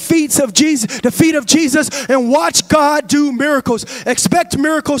sit at the feet of Jesus, and watch God do miracles. Expect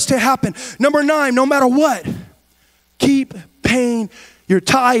miracles to happen. Number 9, no matter what, keep paying your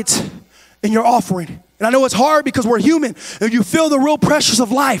tithes and your offering. And I know it's hard because we're human and you feel the real pressures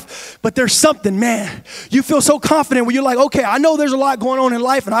of life, but there's something, man. You feel so confident when you're like, okay, I know there's a lot going on in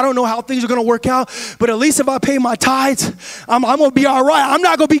life and I don't know how things are going to work out, but at least if I pay my tithes, I'm going to be all right. I'm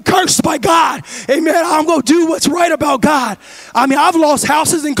not going to be cursed by God. Amen. I'm going to do what's right about God. I mean, I've lost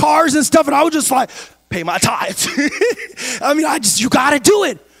houses and cars and stuff and I was just like, pay my tithes. I mean, you got to do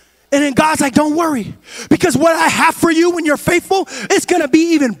it. And then God's like, don't worry, because what I have for you when you're faithful, it's going to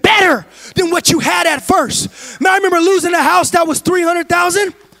be even better than what you had at first. Man, I remember losing a house that was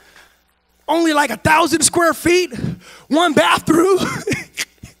 $300,000, only like 1,000 square feet, 1 bathroom,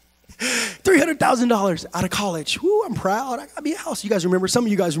 $300,000 out of college. Woo, I'm proud. I got me a house. You guys remember? Some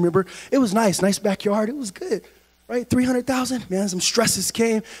of you guys remember. It was nice backyard. It was good, right? $300,000. Man, some stresses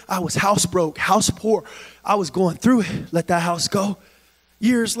came. I was house broke, house poor. I was going through it. Let that house go.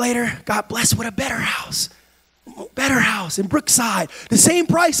 Years later, got blessed with a better house in Brookside. The same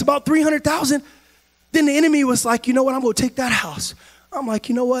price, about $300,000. Then the enemy was like, you know what? I'm going to take that house. I'm like,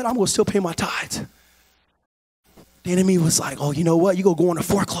 you know what? I'm going to still pay my tithes. The enemy was like, oh, you know what? You go into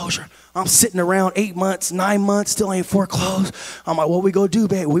foreclosure. I'm sitting around 8 months, 9 months, still ain't foreclosed. I'm like, what we going to do,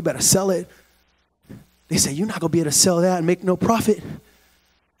 babe? We better sell it. They say, you're not going to be able to sell that and make no profit.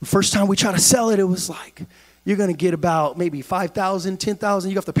 The first time we tried to sell it, it was like, you're going to get about maybe $5,000, $10,000.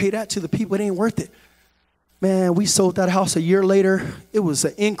 You have to pay that to the people. It ain't worth it. Man, we sold that house a year later. It was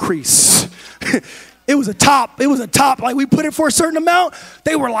an increase. It was a top. Like we put it for a certain amount.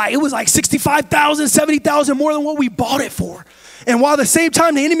 It was like $65,000, $70,000 more than what we bought it for. And while at the same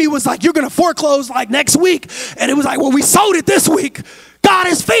time, the enemy was like, you're going to foreclose like next week. And it was like, well, we sold it this week. God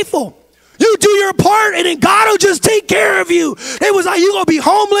is faithful. You do your part, and then God will just take care of you. It was like, you're going to be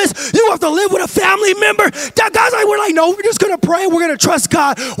homeless. You have to live with a family member. God's like, we're like, no, we're just going to pray. We're going to trust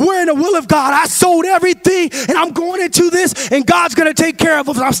God. We're in the will of God. I sold everything, and I'm going into this, and God's going to take care of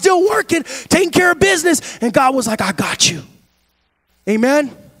us. I'm still working, taking care of business. And God was like, I got you. Amen?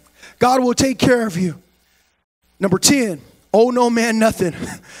 God will take care of you. Number 10, owe no man nothing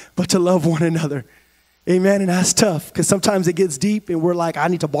but to love one another. Amen? And that's tough because sometimes it gets deep, and we're like, I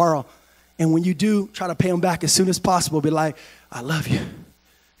need to borrow. And when you do, try to pay them back as soon as possible. Be like, I love you.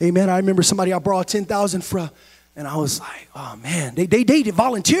 Amen. I remember somebody I borrowed $10,000 from, and I was like, oh, man. They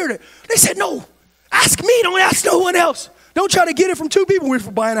volunteered it. They said, no, ask me. Don't ask no one else. Don't try to get it from 2 people. We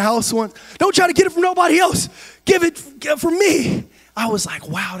were buying a house once. Don't try to get it from nobody else. Give it from me. I was like,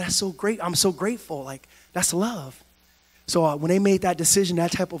 wow, that's so great. I'm so grateful. Like, that's love. So when they made that decision,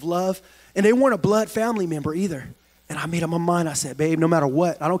 that type of love, and they weren't a blood family member either. And I made up my mind. I said, babe, no matter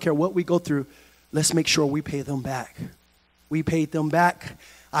what, I don't care what we go through, let's make sure we pay them back. We paid them back.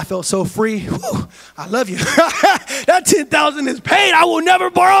 I felt so free. Whew, I love you. That $10,000 is paid. I will never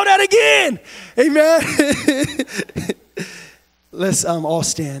borrow that again. Amen. Let's all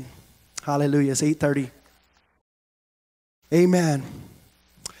stand. Hallelujah. It's 8:30. Amen.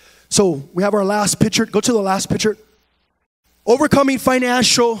 So we have our last picture. Go to the last picture. Overcoming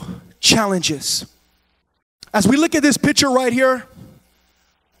financial challenges. As we look at this picture right here,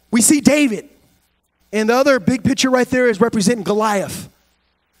 we see David. And the other big picture right there is representing Goliath.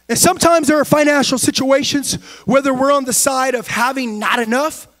 And sometimes there are financial situations, whether we're on the side of having not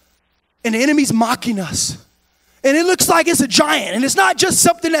enough and the enemy's mocking us. And it looks like it's a giant. And it's not just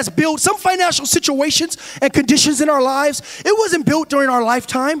something that's built. Some financial situations and conditions in our lives, it wasn't built during our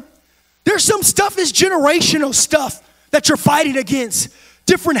lifetime. There's some stuff is generational stuff that you're fighting against.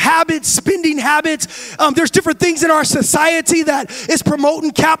 Different habits, spending habits. There's different things in our society that is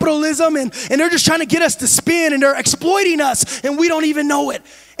promoting capitalism, and they're just trying to get us to spend, and they're exploiting us, and we don't even know it.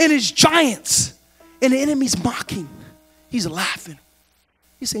 And it's giants. And the enemy's mocking. He's laughing.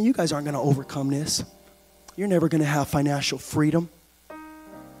 He's saying, you guys aren't going to overcome this. You're never going to have financial freedom.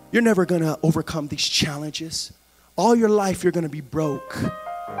 You're never going to overcome these challenges. All your life, you're going to be broke.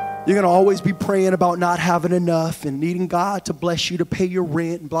 You're going to always be praying about not having enough and needing God to bless you to pay your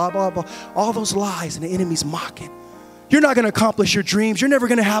rent and blah, blah, blah. All those lies, and the enemy's mocking. You're not going to accomplish your dreams. You're never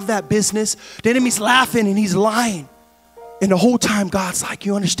going to have that business. The enemy's laughing and he's lying. And the whole time, God's like,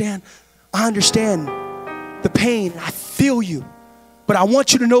 you understand? I understand the pain. I feel you. But I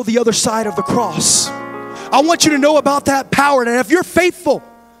want you to know the other side of the cross. I want you to know about that power. And if you're faithful,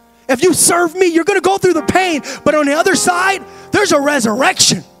 if you serve me, you're going to go through the pain. But on the other side, there's a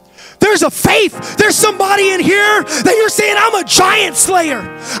resurrection. There's a faith. There's somebody in here that you're saying, I'm a giant slayer.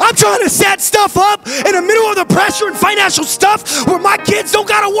 I'm trying to set stuff up in the middle of the pressure and financial stuff where my kids don't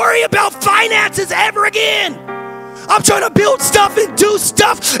got to worry about finances ever again. I'm trying to build stuff and do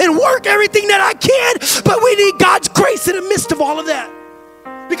stuff and work everything that I can, but we need God's grace in the midst of all of that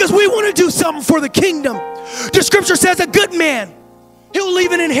because we want to do something for the kingdom. The scripture says a good man, he'll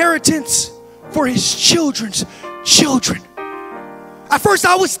leave an inheritance for his children's children. At first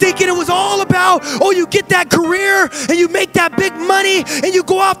I was thinking it was all about, oh, you get that career and you make that big money and you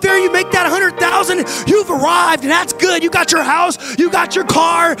go out there and you make that 100,000. You've arrived and that's good. You got your house, you got your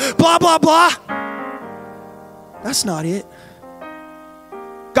car, blah, blah, blah. That's not it.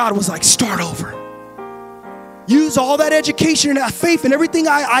 God was like, start over. Use all that education and that faith and everything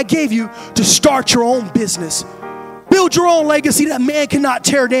I gave you to start your own business. Build your own legacy that man cannot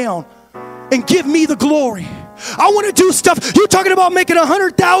tear down and give me the glory. I want to do stuff. You're talking about making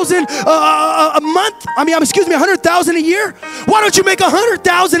 100,000 a month. 100,000 a year. Why don't you make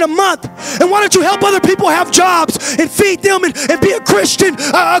 100,000 a month? And why don't you help other people have jobs and feed them and be a Christian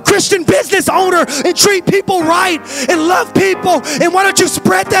business owner and treat people right and love people? And why don't you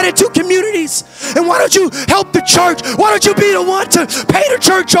spread that into communities? And why don't you help the church? Why don't you be the one to pay the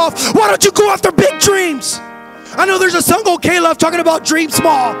church off? Why don't you go after big dreams? I know there's a song called Gayle talking about dream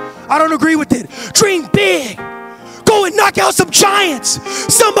small. I don't agree with it. Dream big. Go and knock out some giants.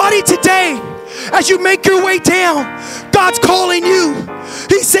 Somebody today, as you make your way down, God's calling you.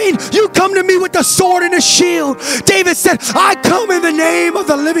 He's saying, you come to me with the sword and the shield. David said, I come in the name of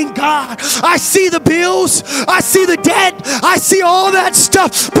the living God. I see the bills. I see the debt. I see all that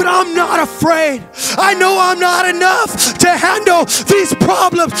stuff, but I'm not afraid. I know I'm not enough to handle these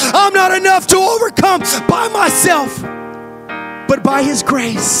problems. I'm not enough to overcome by myself, but by His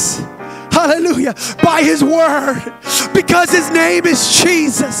grace. Hallelujah. By His word. Because His name is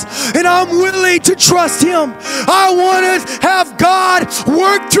Jesus. And I'm willing to trust Him. I want to have God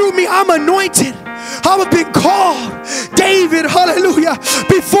work through me. I'm anointed. I've been called. David, hallelujah,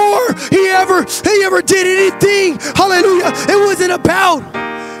 before he ever did anything, hallelujah, it wasn't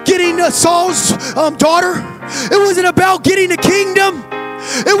about getting Saul's daughter. It wasn't about getting the kingdom.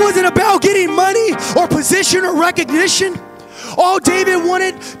 It wasn't about getting money or position or recognition. All David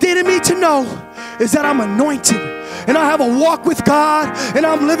wanted the enemy to know is that I'm anointed and I have a walk with God and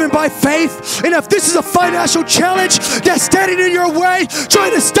I'm living by faith. And if this is a financial challenge that's standing in your way,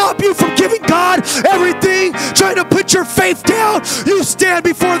 trying to stop you from giving God everything, trying to put your faith down, you stand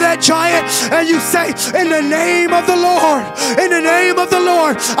before that giant and you say, in the name of the Lord, in the name of the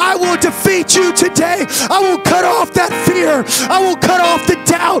Lord, I will defeat you today. I will cut off that fear. I will cut off the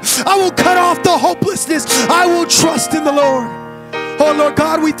doubt. I will cut off the hopelessness. I will trust in the Lord. Oh, Lord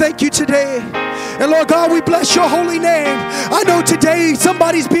God, we thank you today. And Lord God, we bless your holy name. I know today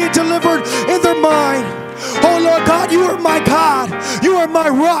somebody's being delivered in their mind. Oh, Lord God, you are my God. You are my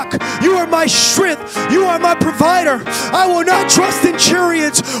rock. You are my strength. You are my provider. I will not trust in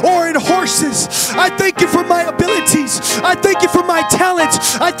chariots or in horses. I thank you for my abilities. I thank you for my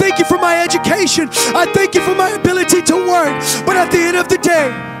talents. I thank you for my education. I thank you for my ability to work. But at the end of the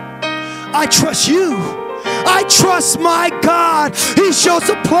day, I trust you. I trust my God. He shall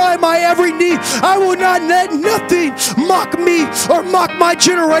supply my every need. I will not let nothing mock me or mock my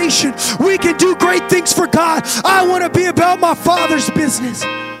generation. We can do great things for God. I want to be about my Father's business.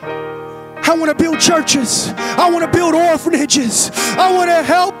 I want to build churches. I want to build orphanages. I want to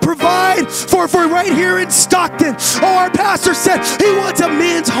help provide for right here in Stockton. Oh, our pastor said he wants a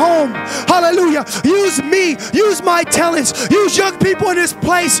men's home. Hallelujah. Use me. Use my talents. Use young people in this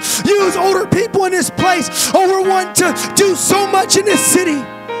place. Use older people in this place. Oh, we're wanting to do so much in this city.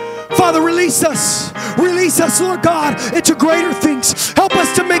 Father, release us. Release us, Lord God, into greater things. Help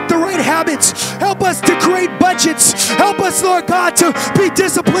us to make the right habits. Help us to create budgets. Help us, Lord God, to be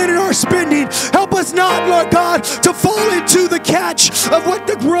disciplined in our spending. Help us not, Lord God, to fall into the catch of what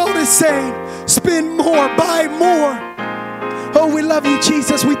the world is saying. Spend more, buy more. Oh, we love you,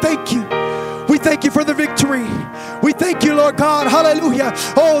 Jesus. We thank you. We thank you for the victory. We thank you, Lord God, hallelujah.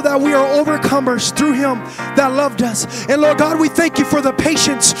 Oh, that we are overcomers through him that loved us. And Lord God, we thank you for the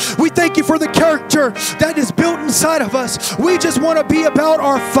patience. We thank you for the character that is built inside of us. We just want to be about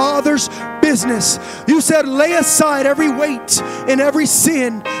our Father's business. You said, lay aside every weight and every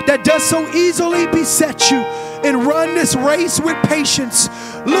sin that does so easily beset you, and run this race with patience,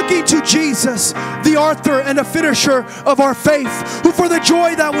 looking to Jesus, the author and the finisher of our faith, who for the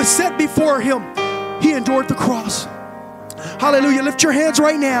joy that was set before him, he endured the cross. Hallelujah. Lift your hands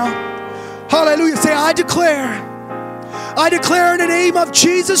right now. Hallelujah. Say, I declare in the name of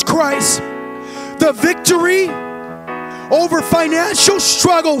Jesus Christ, the victory over financial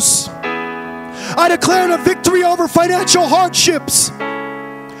struggles. I declare the victory over financial hardships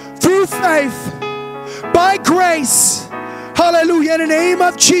through faith, by grace. Hallelujah. In the name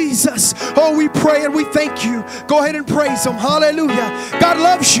of Jesus. Oh, we pray and we thank you. Go ahead and praise him. Hallelujah. God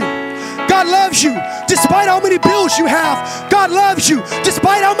loves you. God loves you despite how many bills you have. God loves you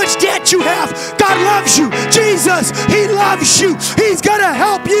despite how much debt you have. God loves you. Jesus, he loves you. He's going to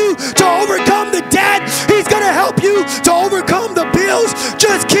help you to overcome the debt. He's going to help you to overcome the bills.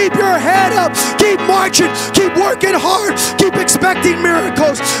 Just keep your head up. Keep marching. Keep working hard. Keep expecting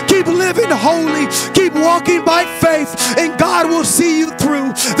miracles. Keep living holy. Keep walking by faith, and God will see you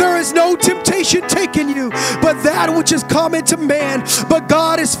through. There is no temptation taking you but that which is common to man. But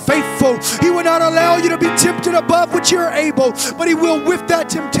God is faithful. He will not allow you to be tempted above which you're able, but he will, with that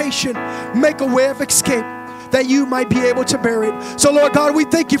temptation, make a way of escape, that you might be able to bear it. So Lord God, we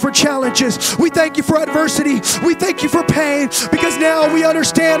thank you for challenges. We thank you for adversity. We thank you for pain, because now we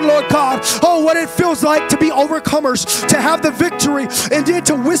understand, Lord God, oh, what it feels like to be overcomers, to have the victory, and then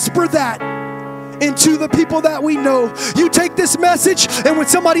to whisper that into the people that we know. You take this message, and when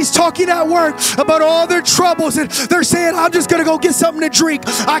somebody's talking at work about all their troubles, and they're saying, I'm just going to go get something to drink,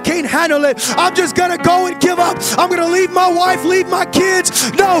 I can't handle it, I'm just going to go and give up, I'm going to leave my wife, leave my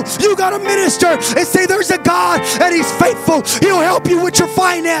kids. No, you got to minister and say there's a God and he's faithful. He'll help you with your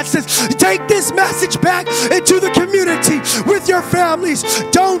finances. Take this message back into the community with your families.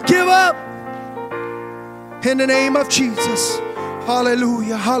 Don't give up. In the name of Jesus.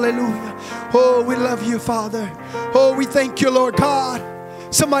 Hallelujah, hallelujah. Oh, we love you, Father. Oh, we thank you, Lord God.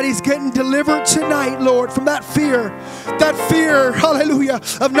 Somebody's getting delivered tonight, Lord, from that fear, hallelujah,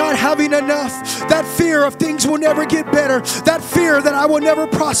 of not having enough, that fear of things will never get better, that fear that I will never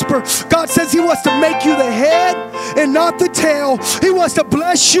prosper. God says he wants to make you the head and not the tail. He wants to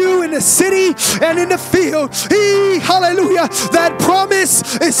bless you in the city and in the field. Hallelujah, that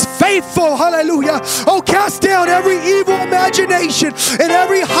promise is faithful, hallelujah. Oh, cast down every evil imagination and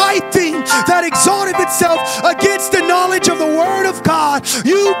every high thing that exalted itself against the knowledge of the word of God.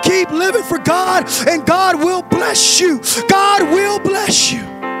 You keep living for God, and God will bless you. God will bless you.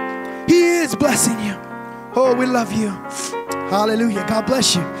 He is blessing you. Oh, we love you. Hallelujah. God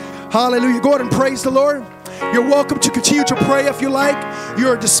bless you. Hallelujah. Go ahead and praise the Lord. You're welcome to continue to pray if you like. You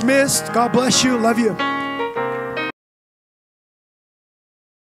are dismissed. God bless you. Love you.